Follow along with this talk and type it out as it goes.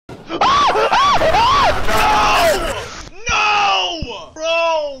No!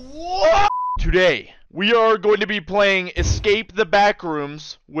 Bro, what? Today, we are going to be playing Escape the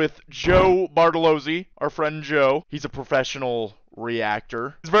Backrooms with Joe Bartolozzi, our friend Joe. He's a professional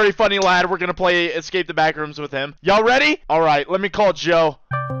reactor. He's a very funny lad. We're going to play Escape the Backrooms with him. Y'all ready? All right, let me call Joe.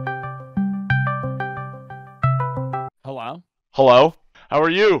 Hello? Hello? How are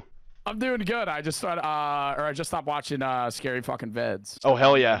you? I'm doing good. I just started, I just stopped watching scary fucking vids. Oh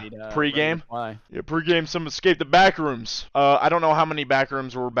hell yeah! Pre-game? Yeah, pre-game some Escape the Backrooms. I don't know how many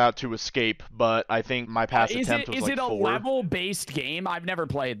backrooms we're about to escape, but I think my past attempt was like 4. Is it a level-based game? I've never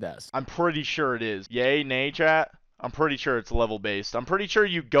played this. I'm pretty sure it is. Yay, nay, chat? I'm pretty sure it's level-based. I'm pretty sure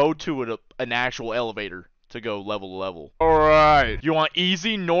you go to an actual elevator to go level to level. Alright. You want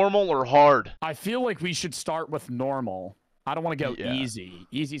easy, normal, or hard? I feel like we should start with normal. I don't want to go easy.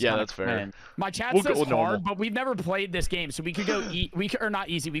 Easy's kind of that's fair. My chat says hard, but we've never played this game, so we could go or not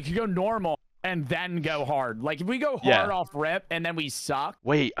easy. We could go normal and then go hard. Like if we go hard off rip and then we suck.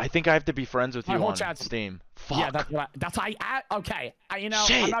 Wait, I think I have to be friends with you on Steam. Fuck. Yeah, okay. You know,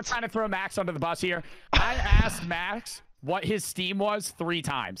 I'm not trying to throw Max under the bus here. I asked Max what his Steam was 3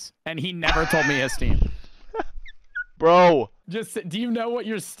 times, and he never told me his Steam. Bro. Just do you know what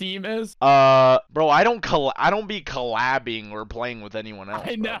your Steam is? Bro, I don't be collabing or playing with anyone else.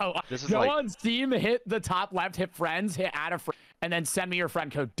 I know. This is go on Steam, hit the top left, hit friends, hit add a friend, and then send me your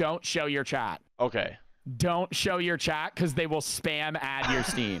friend code. Don't show your chat. Okay. Don't show your chat because they will spam add your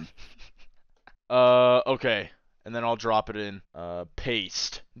Steam. Okay. And then I'll drop it in.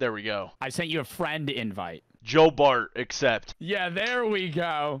 Paste. There we go. I sent you a friend invite. Joe Bart, accept. Yeah, there we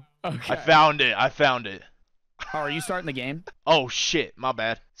go. Okay. I found it. Oh, are you starting the game? Oh shit, my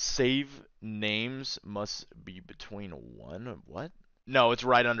bad. Save names must be between 1. What? No, it's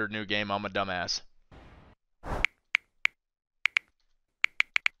right under new game. I'm a dumbass.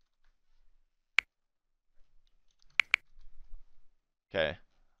 Okay,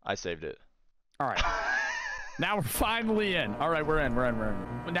 I saved it. All right. Now we're finally in. All right, we're in.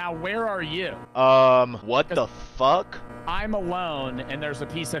 Now, where are you? What the fuck? I'm alone, and there's a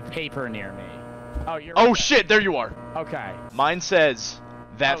piece of paper near me. Oh, you're oh shit, there you are. Okay. Mine says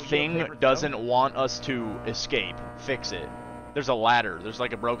that thing doesn't want us to escape. Fix it. There's a ladder. There's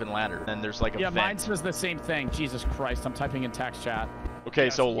like a broken ladder. And there's like a vent. Mine says the same thing. Jesus Christ, I'm typing in text chat. Okay,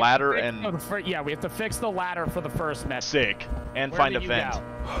 so ladder and... yeah, we have to fix the ladder for the first mess. Sick. And find a vent.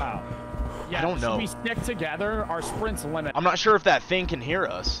 Oh. Yeah, I don't know. Should we stick together? Our sprint's limited. I'm not sure if that thing can hear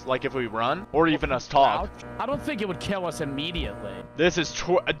us, like if we run, or even us talk. I don't think it would kill us immediately. This is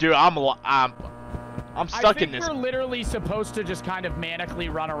dude, I'm stuck in this. We're literally supposed to just kind of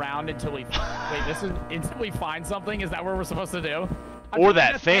manically run around until we until we find something. Is that what we're supposed to do? Or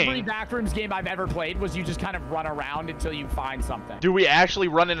that thing. Every Backrooms game I've ever played was you just kind of run around until you find something. Do we actually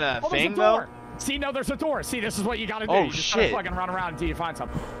run into that thing though? See, no, there's a door. See, this is what you gotta do. Oh you just shit! gotta fucking run around until you find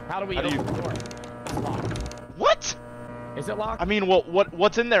something. How do we open the door? It's locked. What? Is it locked? I mean, well,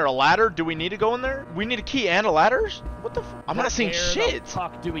 what's in there? A ladder? Do we need to go in there? We need a key and a ladder? What the f- I'm not seeing shit. Where the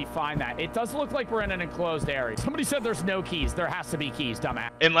fuck do we find that? It does look like we're in an enclosed area. Somebody said there's no keys. There has to be keys, dumbass.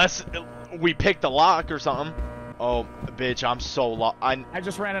 Unless we pick the lock or something. Oh, bitch, I'm so lost. I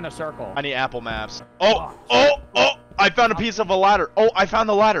just ran in a circle. I need Apple Maps. Oh! I found a piece of a ladder. Oh, I found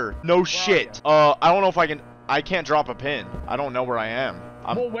the ladder. No shit. I don't know if I can't drop a pin. I don't know where I am.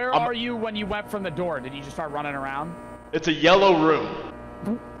 Well, where are you when you went from the door? Did you just start running around? It's a yellow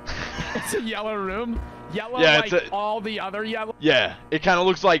room. It's a yellow room? Yellow like all the other yellow? Yeah, it kind of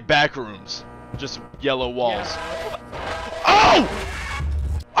looks like Backrooms. Just yellow walls. Yeah. Oh!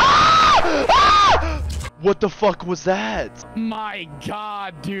 Ah! What the fuck was that? My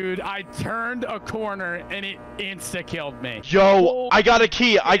god, dude. I turned a corner and it insta-killed me. Yo, I got a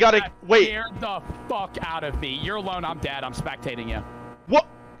key. I got a... Wait. Scared the fuck out of me. You're alone. I'm dead. I'm spectating you. What?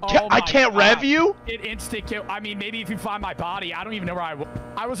 Oh I can't rev you? It insta-killed. I mean, maybe if you find my body. I don't even know where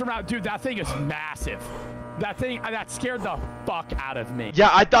I was around. Dude, that thing is massive. That scared the fuck out of me. Yeah,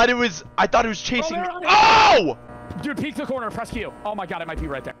 I thought it was chasing me. Oh! Dude, peek the corner, press Q. Oh my god, it might be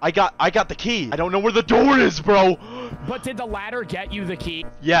right there. I got the key. I don't know where the door is, bro. But did the ladder get you the key?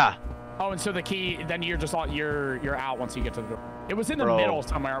 Yeah. Oh, and so the key, then you're just you're out once you get to the door. It was in the middle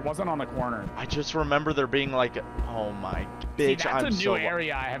somewhere. It wasn't on the corner. I just remember there being like, oh my bitch. See, that's a new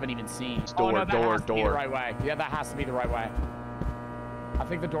area I haven't even seen. Door, no, door. Be the right way. Yeah, that has to be the right way. I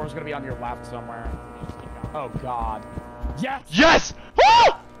think the door's gonna be on your left somewhere. Oh god. Yes. Yes.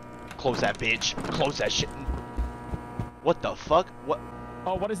 Woo! Close that bitch. Close that shit. What the fuck? What?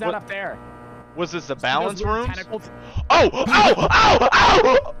 Oh, what is that up there? Was this the balance rooms? Tentacles? Oh! Ow! Ow!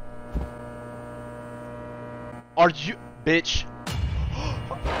 Ow! Are you... Bitch.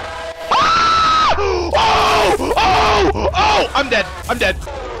 Oh! I'm dead. I'm dead.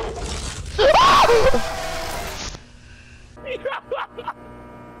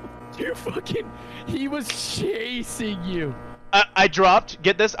 You fucking... He was chasing you. I dropped.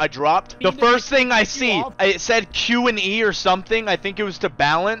 Get this. I dropped. The first thing I see, it said Q and E or something. I think it was to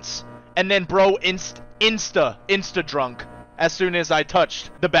balance. And then, bro, insta drunk. As soon as I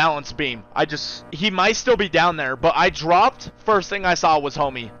touched the balance beam. He might still be down there, but I dropped. First thing I saw was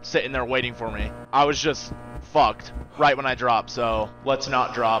homie sitting there waiting for me. I was just fucked right when I dropped, so let's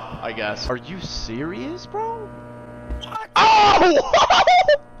not drop, I guess. Are you serious, bro? Oh!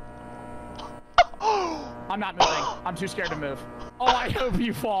 I'm not moving. I'm too scared to move. Oh, I hope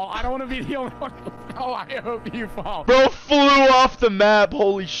you fall. I don't want to be the only one. Oh, I hope you fall. Bro flew off the map.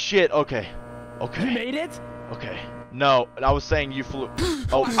 Holy shit. Okay. Okay. You made it? Okay. No, I was saying you flew.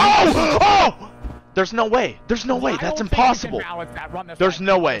 Oh. Oh! Oh! There's no way. There's no way. That's impossible. There's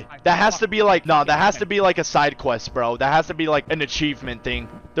no way. That has to be like, no, that has to be like a side quest, bro. That has to be like an achievement thing.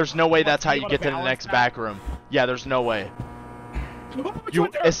 There's no way that's how you get to the next back room. Yeah, there's no way.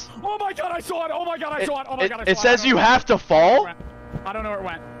 Oh my god, I saw it! Oh my god, I saw it! Oh my god, I saw it! It says you have to fall? I don't know where it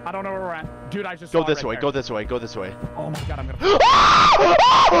went. I don't know where it went. Dude, I just go this way, go this way, go this way. Oh my god, I'm gonna...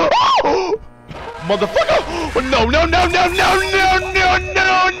 Motherfucker! No, no, no, no, no, no, no,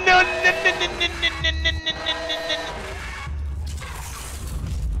 no, no,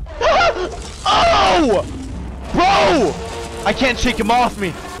 oh! Bro! I can't shake him off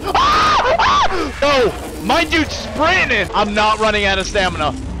me. No! My dude's sprinting! I'm not running out of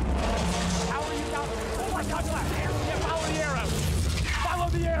stamina. How are you not? Oh my god, follow the arrow! Follow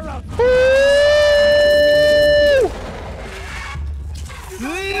the arrow!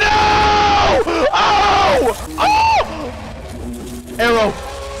 No! Oh! Oh! Arrow!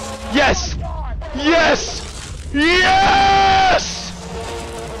 Yes! Yes! Yes!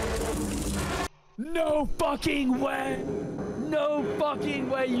 No fucking way! No fucking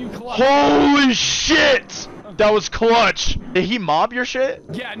way you clutched. Holy shit! That was clutch. Did he mob your shit?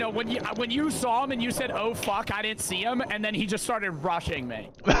 Yeah, no, when you saw him and you said, oh fuck, I didn't see him, and then he just started rushing me.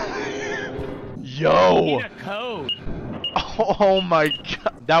 Yo! I need a code. Oh my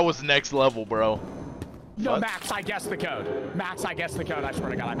god. That was next level, bro. No, Max, I guessed the code. Max, I guessed the code. I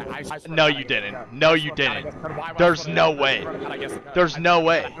swear to God. No, you didn't. No, you didn't. There's no way. There's no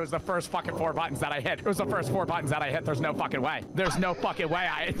way. It was the first fucking 4 buttons that I hit. It was the first 4 buttons that I hit. There's no fucking way. There's no fucking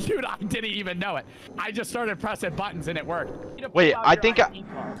way. Dude, I didn't even know it. I just started pressing buttons and it worked. Wait, I think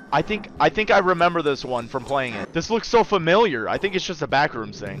I remember this one from playing it. This looks so familiar. I think it's just a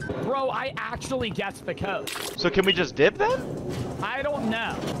Backrooms thing. Bro, I actually guessed the code. So can we just dip then? I don't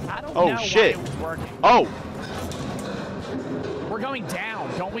know. I don't know shit. why it was working. Oh. We're going down.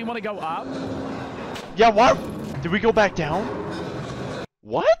 Don't we want to go up? Yeah, what? Did we go back down?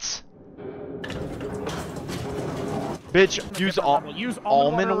 What? Bitch, use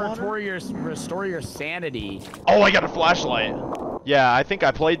almond water? Restore your sanity. Oh, I got a flashlight. Yeah, I think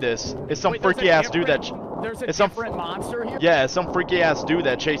I played this. It's some freaky ass dude that... There's a different monster here? Yeah, it's some freaky ass dude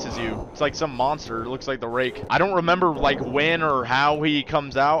that chases you. It's like some monster. It looks like the Rake. I don't remember like when or how he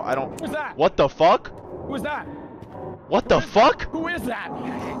comes out. I don't... Who's that? What the fuck? Who's that? What the fuck? Who is that?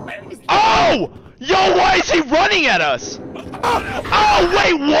 Oh! Yo, why is he running at us? Oh,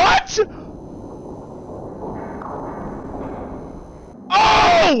 wait, what?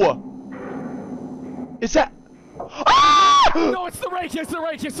 Oh! Is that... Ah! No, it's the Rake, it's the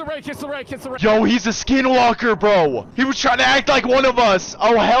Rake, it's the Rake, it's the Rake, it's the Rake. Yo, he's a skinwalker, bro. He was trying to act like one of us.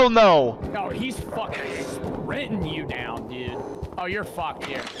 Oh, hell no. No, he's fucking sprinting you down, dude. Oh, you're fucked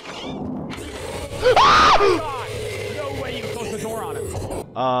here. Ah! Oh, God. No way you closed the door on him.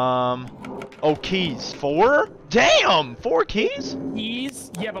 Oh, keys. 4? Damn, 4 keys?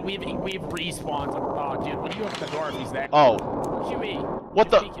 Keys? Yeah, but we've respawned. Oh, dude, when you open the door if he's there. Oh. QE. What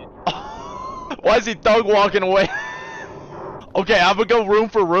the? Why is he thug walking away? Okay, I'm gonna go room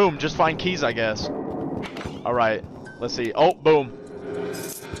for room. Just find keys, I guess. All right. Let's see. Oh, boom.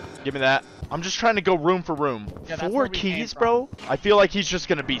 Give me that. I'm just trying to go room for room. Yeah, 4 keys, bro? I feel like he's just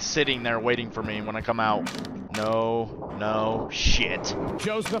gonna be sitting there waiting for me when I come out. No, no, shit.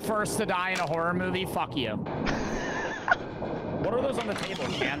 Joe's the first to die in a horror movie. Fuck you. What are those on the table?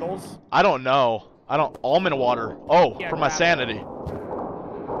 Candles? I don't know. Almond water. Oh, Yeah, for my sanity.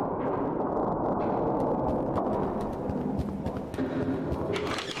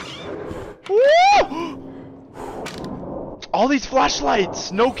 Woo! All these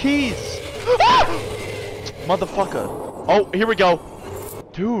flashlights, no keys. Ah! Motherfucker. Oh, here we go.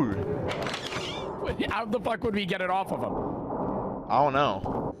 Dude. How the fuck would we get it off of him? I don't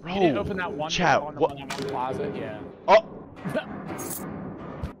know. Bro, You didn't open that one chat, one what? closet? Yeah. Oh.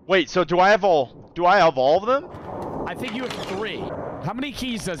 Wait, so do I have all of them? I think you have 3. How many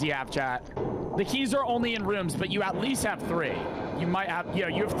keys does he have, chat? The keys are only in rooms, but you at least have 3. You might have, yeah,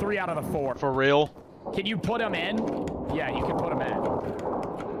 you have 3 out of the 4. For real? Can you put them in? Yeah, you can put them in.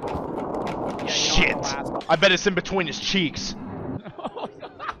 Yeah, shit! I bet it's in between his cheeks.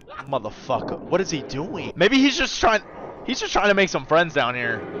 Motherfucker. What is he doing? Maybe he's just trying to make some friends down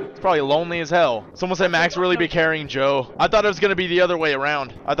here. It's probably lonely as hell. Someone said Max really be carrying Joe. I thought it was gonna be the other way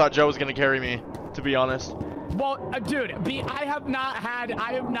around. I thought Joe was gonna carry me, to be honest. Well, dude, I have not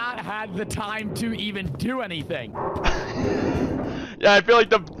had the time to even do anything. Yeah, I feel like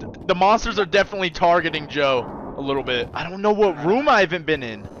the monsters are definitely targeting Joe a little bit. I don't know what room I haven't been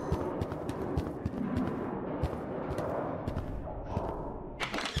in.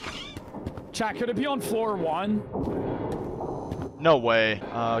 Chat, could it be on floor 1? No way.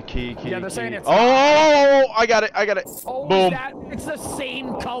 Key. Yeah, they're saying it's. Oh, I got it. Oh, boom. It's the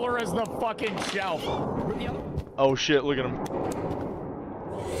same color as the fucking shelf. Oh shit! Look at him.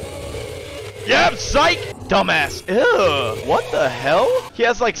 Yep, psych! Dumbass. Ew. What the hell? He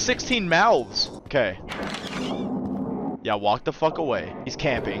has like 16 mouths. Okay. Yeah, walk the fuck away. He's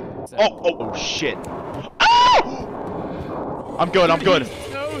camping. Oh shit. Oh! I'm good. He's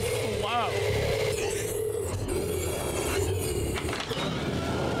so slow.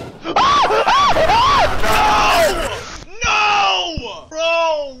 No!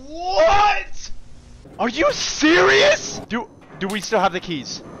 Bro, what? Are you serious? Do we still have the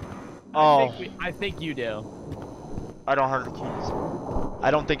keys? Oh. I think you do. I don't have the keys.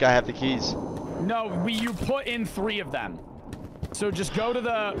 I don't think I have the keys. No, you put in 3 of them. So just go to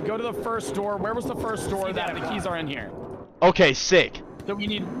the first door. Where was the first door that the keys are in here? Okay, sick. So we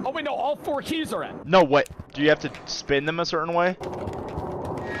need. Oh wait, no, all 4 keys are in. No, what? Do you have to spin them a certain way?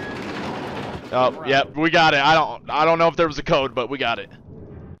 Oh, yeah, we got it. I don't know if there was a code, but we got it.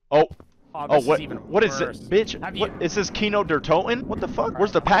 Oh. What is it, bitch? What is this Kino der Toten? What the fuck?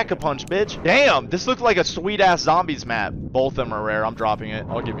 Where's the Pack-a-Punch, bitch? Damn, this looks like a sweet-ass zombies map. Both of them are rare. I'm dropping it.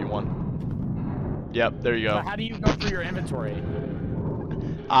 I'll give you one. Yep, there you go. So how do you go through your inventory?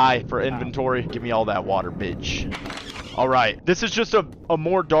 I for inventory. Give me all that water, bitch. All right, this is just a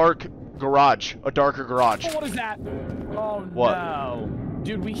more dark garage, a darker garage. Oh, what is that? Oh what? No,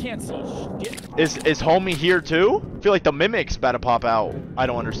 dude, we can't see shit. Is homie here too? I feel like the mimic's about to pop out. I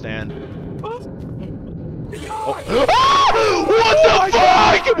don't understand. Oh. What the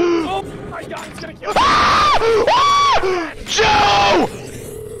fuck? Oh my god, it's gonna kill me. Joe!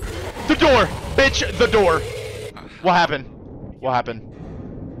 The door, bitch, the door. What happened? What happened?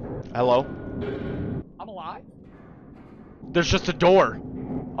 Hello? I'm alive. There's just a door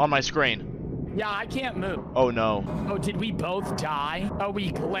on my screen. Yeah, I can't move. Oh no. Oh, did we both die? Oh,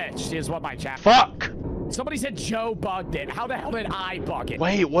 we glitched is what my chat. Fuck! Somebody said Joe bugged it. How the hell did I bug it?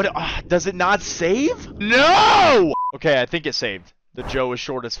 Wait, what? Does it not save? No! Okay, I think it saved. The Joe is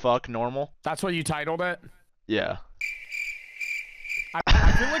short as fuck, normal. That's what you titled it? Yeah.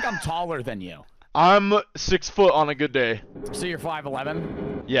 I feel like I'm taller than you. I'm 6 foot on a good day. So you're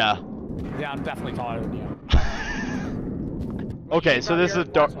 5'11"? Yeah. Yeah, I'm definitely taller than you. Okay, so this is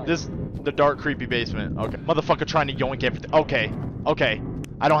the dark, creepy basement. Okay. Motherfucker trying to yoink everything. Okay. Okay.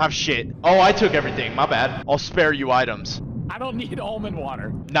 I don't have shit. Oh, I took everything. My bad. I'll spare you items. I don't need almond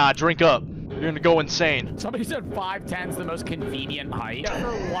water. Nah, drink up. You're gonna go insane. Somebody said 5'10's the most convenient height.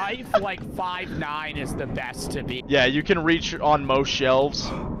 For life, like 5'9 is the best to be. Yeah, you can reach on most shelves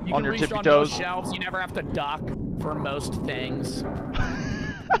on your tippy toes. Most shelves. You never have to duck for most things.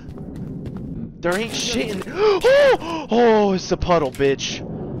 There ain't shit in. Oh, it's a puddle, bitch.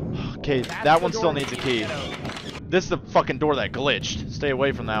 Okay, that one still needs a key. This is the fucking door that glitched. Stay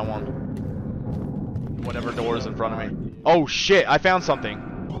away from that one. Whatever door is in front of me. Oh shit, I found something.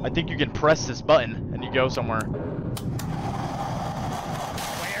 I think you can press this button and you go somewhere.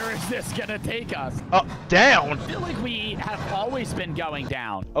 Where is this gonna take us? Down! I feel like we have always been going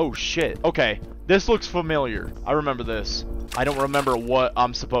down. Oh shit. Okay, this looks familiar. I remember this. I don't remember what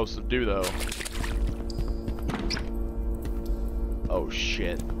I'm supposed to do though. Oh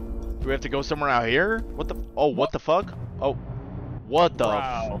shit. Do we have to go somewhere out here? What the? Oh, what the fuck? Oh, what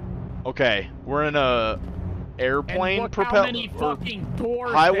the? Okay, we're in a airplane propelled. How many fucking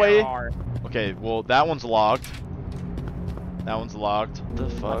doors highway? There are. Okay, well that one's locked. That one's locked. What the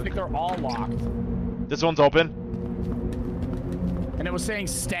fuck? I think they're all locked. This one's open. And it was saying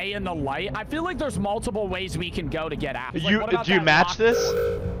stay in the light. I feel like there's multiple ways we can go to get out. Do you match this?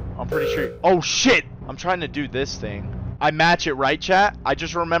 I'm pretty sure. Oh shit! I'm trying to do this thing. I match it, right, chat? I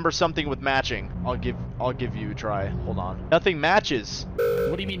just remember something with matching. I'll give you a try. Hold on. Nothing matches.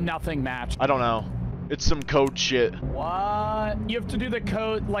 What do you mean nothing matched? I don't know. It's some code shit. What? You have to do the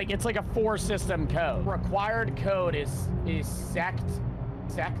code, like, it's like a 4-system code. Required code is sect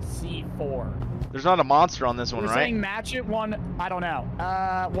C4. There's not a monster on this one, right? Saying match it one, I don't know.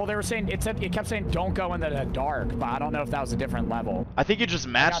 Well, they were saying, it kept saying don't go into the dark, but I don't know if that was a different level. I think you just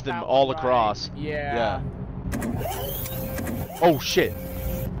matched them all across. Yeah. Oh, shit.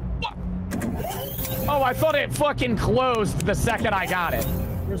 Oh, I thought it fucking closed the second I got it.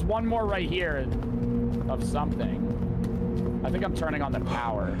 There's one more right here of something. I think I'm turning on the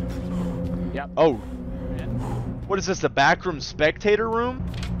power. Yep. Oh. What is this, the backroom spectator room?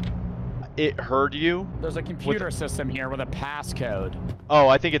 It heard you? There's a computer system here with a passcode. Oh,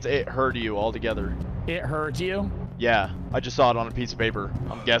 I think it's it heard you altogether. It heard you? Yeah, I just saw it on a piece of paper.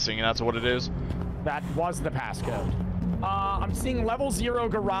 I'm guessing that's what it is. That was the passcode. I'm seeing level 0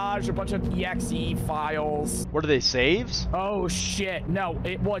 garage, a bunch of exe files. What are they, saves? Oh shit, no,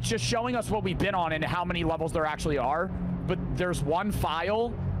 it's just showing us what we've been on and how many levels there actually are. But there's one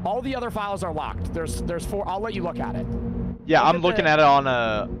file. All the other files are locked. There's 4. I'll let you look at it. Yeah, I'm looking at it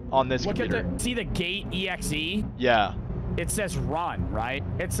on this computer. See the gate exe? Yeah. It says run, right?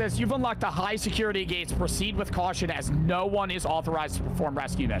 It says you've unlocked the high security gates. Proceed with caution as no one is authorized to perform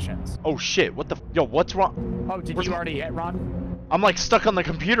rescue missions. Oh shit, what the yo, what's wrong? Oh, did you already hit run? I'm like stuck on the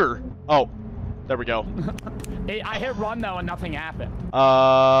computer. Oh, there we go. I hit run though and nothing happened.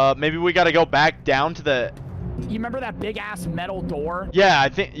 Maybe we gotta go back down to the... You remember that big ass metal door? Yeah, I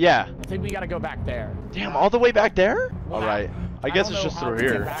think we gotta go back there. Damn, all the way back there? Well, Alright. I guess it's just through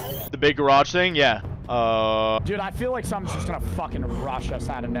here. The The big garage thing? Yeah. Dude, I feel like something's just gonna fucking rush us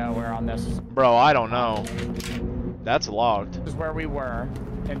out of nowhere on this. Bro, I don't know. That's locked. This is where we were,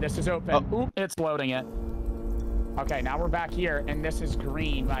 and this is open. Oh. Oop, it's loading it. Okay, now we're back here, and this is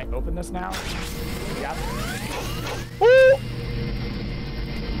green. Can I open this now? Yep. Woo!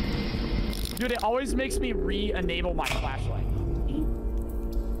 Dude, it always makes me re-enable my flashlight.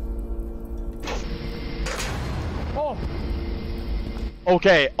 Oh!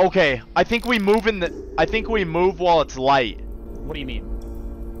 Okay. I think we move while it's light. What do you mean?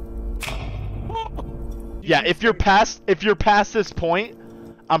 Yeah, if you're past this point,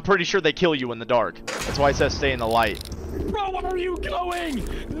 I'm pretty sure they kill you in the dark. That's why it says stay in the light. Bro, where are you going?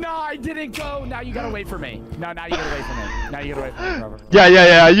 No, I didn't go. Now you gotta wait for me. No, now you gotta wait for me. Now you gotta wait for me. Bro.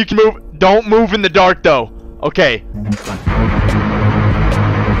 Yeah. You can move. Don't move in the dark though. Okay.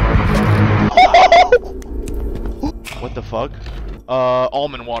 What the fuck?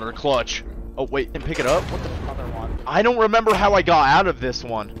 Almond water, clutch. Oh wait, and pick it up. What the Other one. I don't remember how I got out of this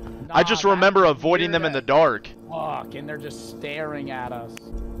one. Nah, I just remember avoiding them in the dark. Fuck, and they're just staring at us.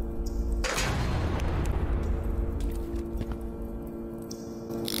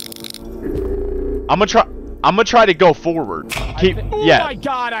 I'm gonna try to go forward. Oh yeah. my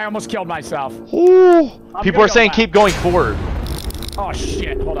god, I almost killed myself. Ooh. People are saying keep going forward. Oh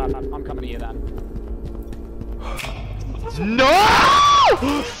shit, hold on, I'm coming to you then. No!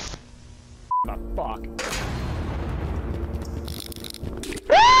 The fuck?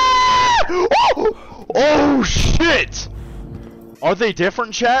 Oh shit! Are they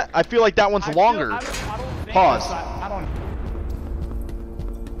different, chat? I feel like that one's longer. I don't think Pause. I don't.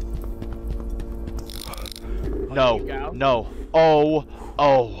 No. Oh.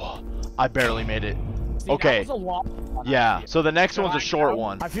 I barely made it. See, okay. That was a long one, yeah. So the next one's a short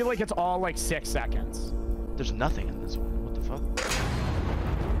one. I feel like it's all like 6 seconds. There's nothing in this one. What the fuck?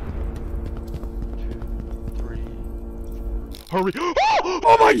 2, 3. Hurry!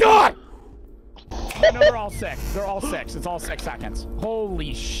 Oh my god! No, they're all 6. They're all 6. It's all 6 seconds.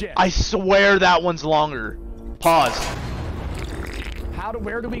 Holy shit! I swear that one's longer. Pause.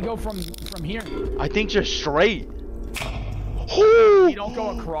 Where do we go from here? I think just straight. You don't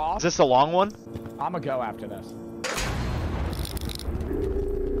go across. Is this a long one? I'm gonna go after this.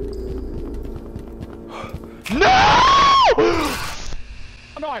 No!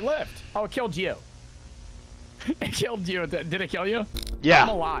 Oh no, I lived. Oh, it killed you. It killed you. Did it kill you? Yeah. I'm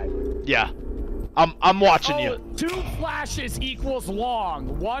alive. Yeah. I'm watching you. 2 flashes equals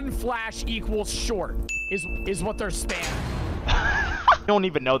long. 1 flash equals short. Is what they're standing. I don't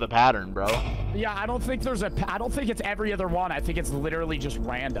even know the pattern, bro. Yeah, I don't think I don't think it's every other one. I think it's literally just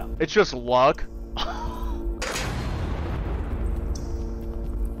random. It's just luck.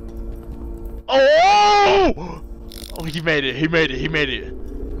 Oh! Oh, he made it.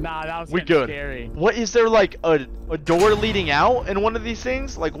 Nah, that was good. Scary. What is there, like a door leading out in one of these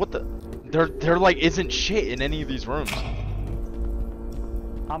things? Like what the? There like isn't shit in any of these rooms.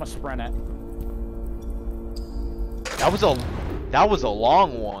 I'ma sprint it. That was a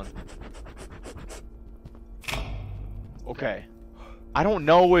long one. Okay. I don't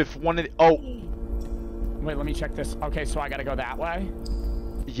know if one of the, Wait, let me check this. Okay, so I gotta go that way.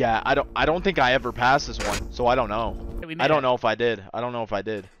 Yeah, I don't think I ever passed this one, so I don't know. I don't know if I did. I don't know if I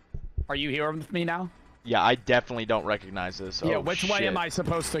did. Are you here with me now? Yeah, I definitely don't recognize this. Yeah, oh, which way am I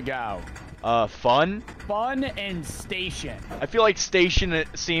supposed to go? Fun? Fun and station. I feel like station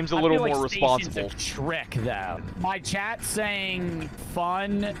seems a little more responsible. Station's a trick, though. My chat's saying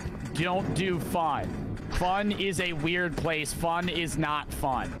fun, don't do fun. Fun is a weird place. Fun is not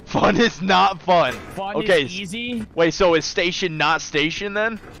fun. Fun is not fun. Fun is easy. Wait, so is station not station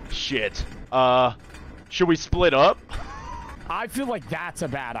then? Shit. Should we split up? I feel like that's a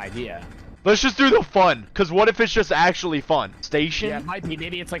bad idea. Let's just do the fun, because what if it's just actually fun? Station? Yeah, it might be.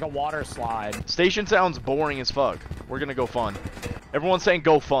 Maybe it's like a water slide. Station sounds boring as fuck. We're gonna go fun. Everyone's saying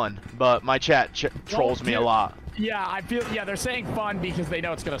go fun, but my chat trolls me a lot. Yeah, I feel. Yeah, they're saying fun because they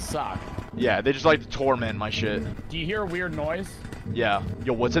know it's gonna suck. Yeah, they just like to torment my shit. Do you hear a weird noise? Yeah.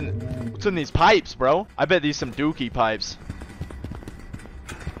 Yo, what's in these pipes, bro? I bet these some dookie pipes.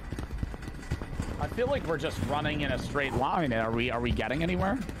 I feel like we're just running in a straight line. Are we getting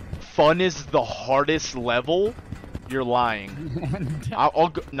anywhere? Fun is the hardest level? You're lying.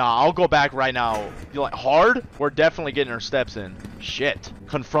 I'll go back right now. You're like, hard? We're definitely getting our steps in. Shit.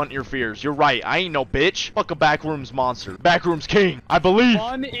 Confront your fears. You're right. I ain't no bitch. Fuck a Backrooms monster. Backrooms king. I believe.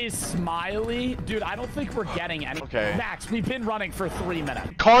 Fun is smiley. Dude, I don't think we're getting any. Okay. Max, we've been running for 3 minutes.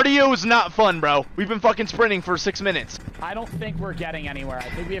 Cardio is not fun, bro. We've been fucking sprinting for 6 minutes. I don't think we're getting anywhere. I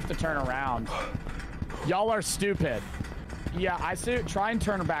think we have to turn around. Y'all are stupid. Yeah, I say try and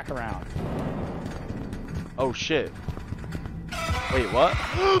turn her back around. Oh shit. Wait, what?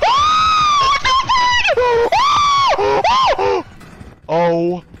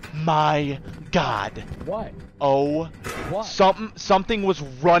 Oh my god. What? Oh. What? Something was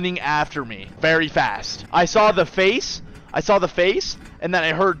running after me very fast. I saw the face, and then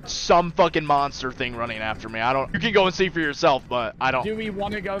I heard some fucking monster thing running after me. You can go and see for yourself, but I don't. Do we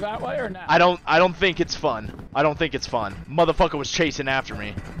want to go that way or not? I don't think it's fun. I don't think it's fun. Motherfucker was chasing after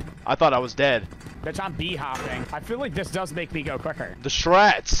me. I thought I was dead. Bitch, I'm bee-hopping. I feel like this does make me go quicker. The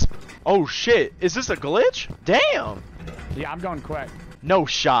shrats. Oh shit. Is this a glitch? Damn. Yeah, I'm going quick. No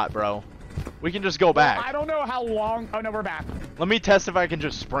shot, bro. We can just go back. Well, I don't know how long. Oh no, we're back. Let me test if I can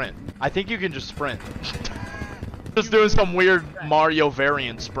just sprint. I think you can just sprint. Just doing some weird Mario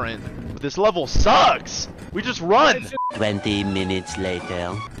variant sprint. This level sucks. We just run. 20 minutes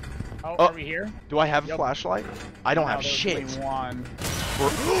later. Oh, are we here? Do I have a flashlight? I don't have shit. One.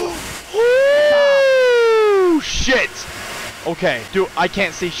 Oh, shit. Okay, dude, I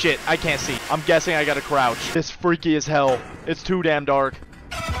can't see shit. I can't see. I'm guessing I gotta crouch. It's freaky as hell. It's too damn dark.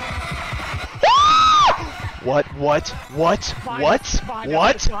 What? What? What? What? What?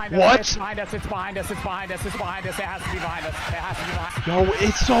 What? It's behind us. It's behind us. It's behind us. It's behind us. It has to be behind us. It has to be behind us. Yo,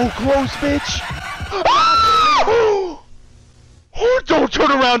 it's so close, bitch. Oh, don't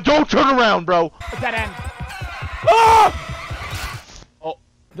turn around. Don't turn around, bro. Dead end. Ah! Oh.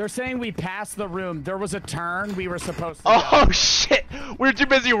 They're saying we passed the room. There was a turn we were supposed to Oh, go. shit. We're too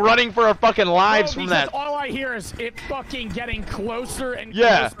busy running for our fucking lives from that. All I hear is it fucking getting closer and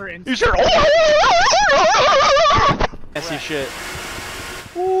closer. And you sure? Messy shit.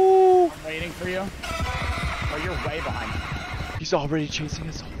 Ooh. I'm waiting for you. Oh, you're way behind me. He's already chasing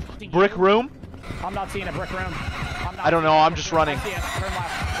us. Brick room? I'm not seeing a brick room. I don't know. I'm just running. I see it. Turn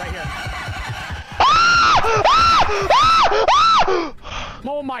left. Right here.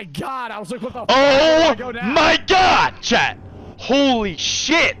 Oh my god. I was like, what the fuck? Oh my god, chat. Holy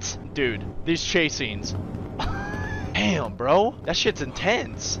shit. Dude, these chase scenes. Damn, bro. That shit's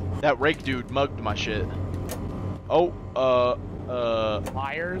intense. That rake dude mugged my shit. Oh,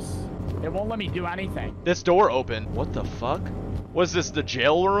 Liars. It won't let me do anything. This door opened. What the fuck? Was this the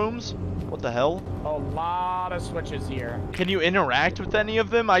jail rooms? What the hell? A lot of switches here. Can you interact with any of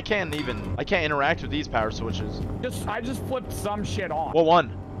them? I can't interact with these power switches. I just flipped some shit on. What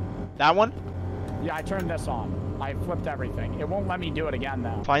one? That one? Yeah, I turned this on. I flipped everything. It won't let me do it again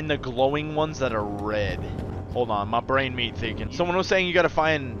though. Find the glowing ones that are red. Hold on, my brain meat thinking. Someone was saying you gotta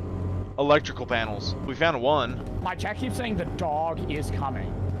find electrical panels. We found one. My chat keeps saying the dog is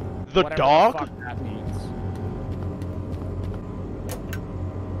coming. The Whatever dog? The fuck that means.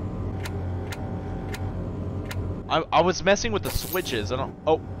 I was messing with the switches. I don't.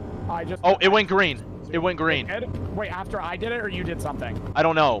 Oh. Oh, it went green. It went green. Wait, after I did it, or you did something? I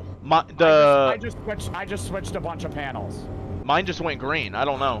don't know. I just switched a bunch of panels. Mine just went green. I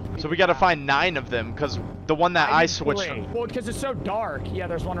don't know. So we gotta find 9 of them, because the one that I switched. Well, because it's so dark. Yeah,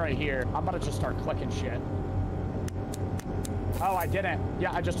 there's one right here. I'm about to just start clicking shit.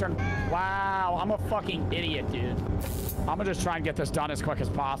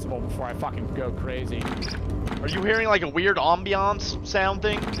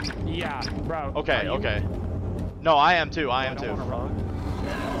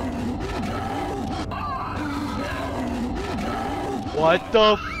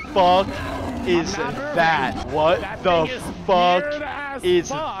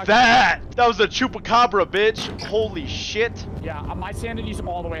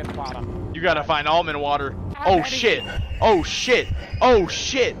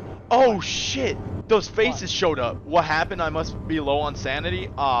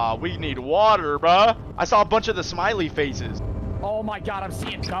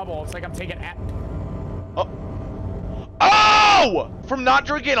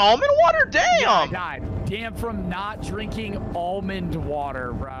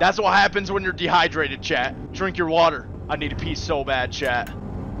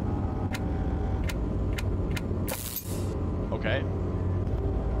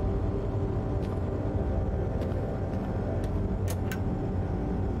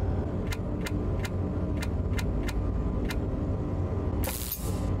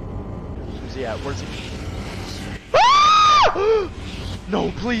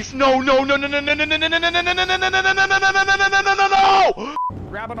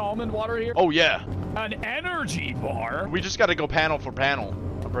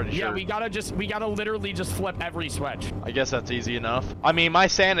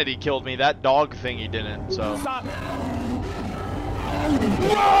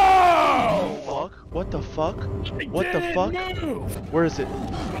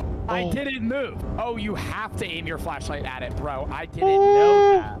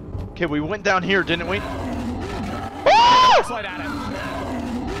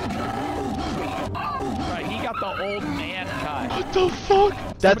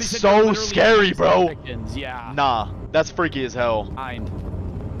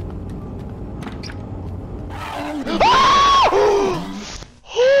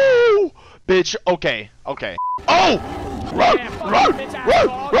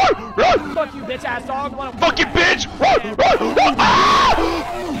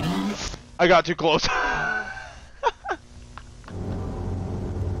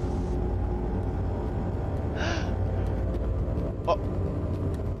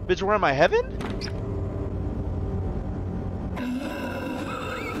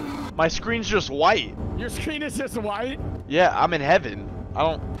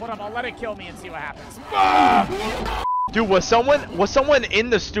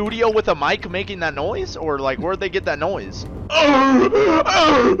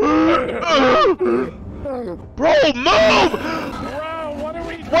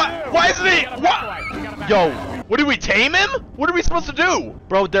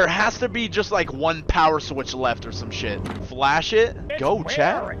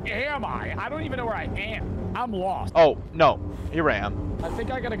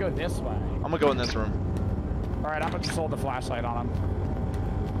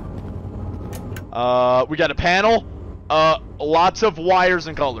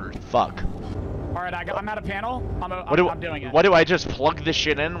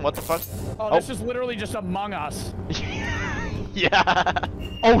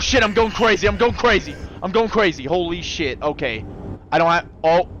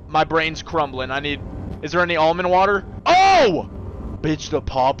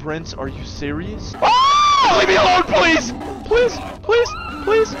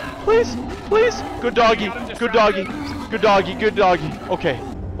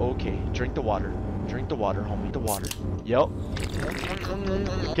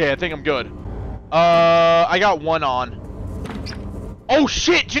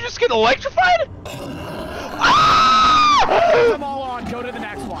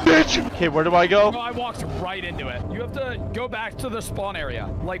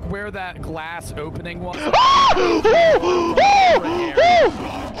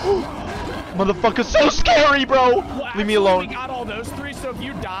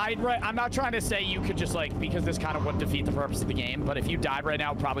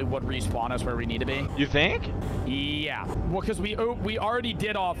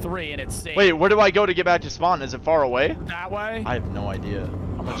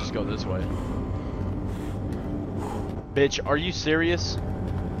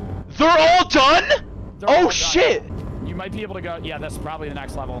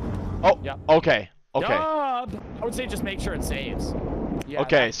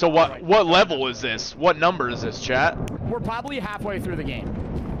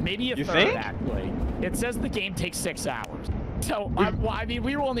 So, well, I mean,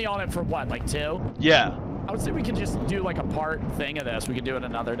 we were only on it for what, like 2? Yeah. I would say we could just do like a part thing of this. We could do it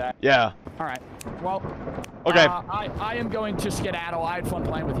another day. Yeah. All right. Well. Okay. I am going to skedaddle. I had fun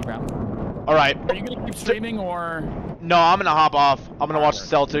playing with you, bro. All right. Are you gonna keep streaming or? No, I'm gonna hop off. I'm gonna watch the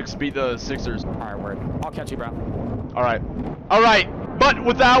Celtics beat the Sixers. All right, word. I'll catch you, bro. All right. All right. But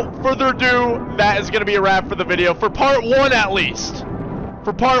without further ado, that is gonna be a wrap for the video for part 1 at least.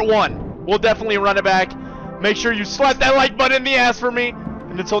 For part 1, we'll definitely run it back. Make sure you slap that like button in the ass for me.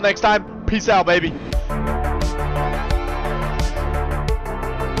 And until next time, peace out, baby.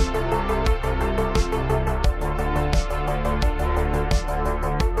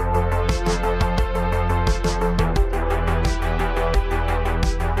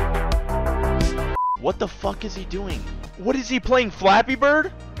 What the fuck is he doing? What is he playing, Flappy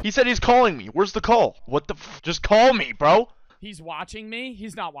Bird? He said he's calling me. Where's the call? What the f— just call me, bro. He's watching me?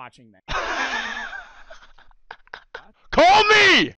 He's not watching me. Call me!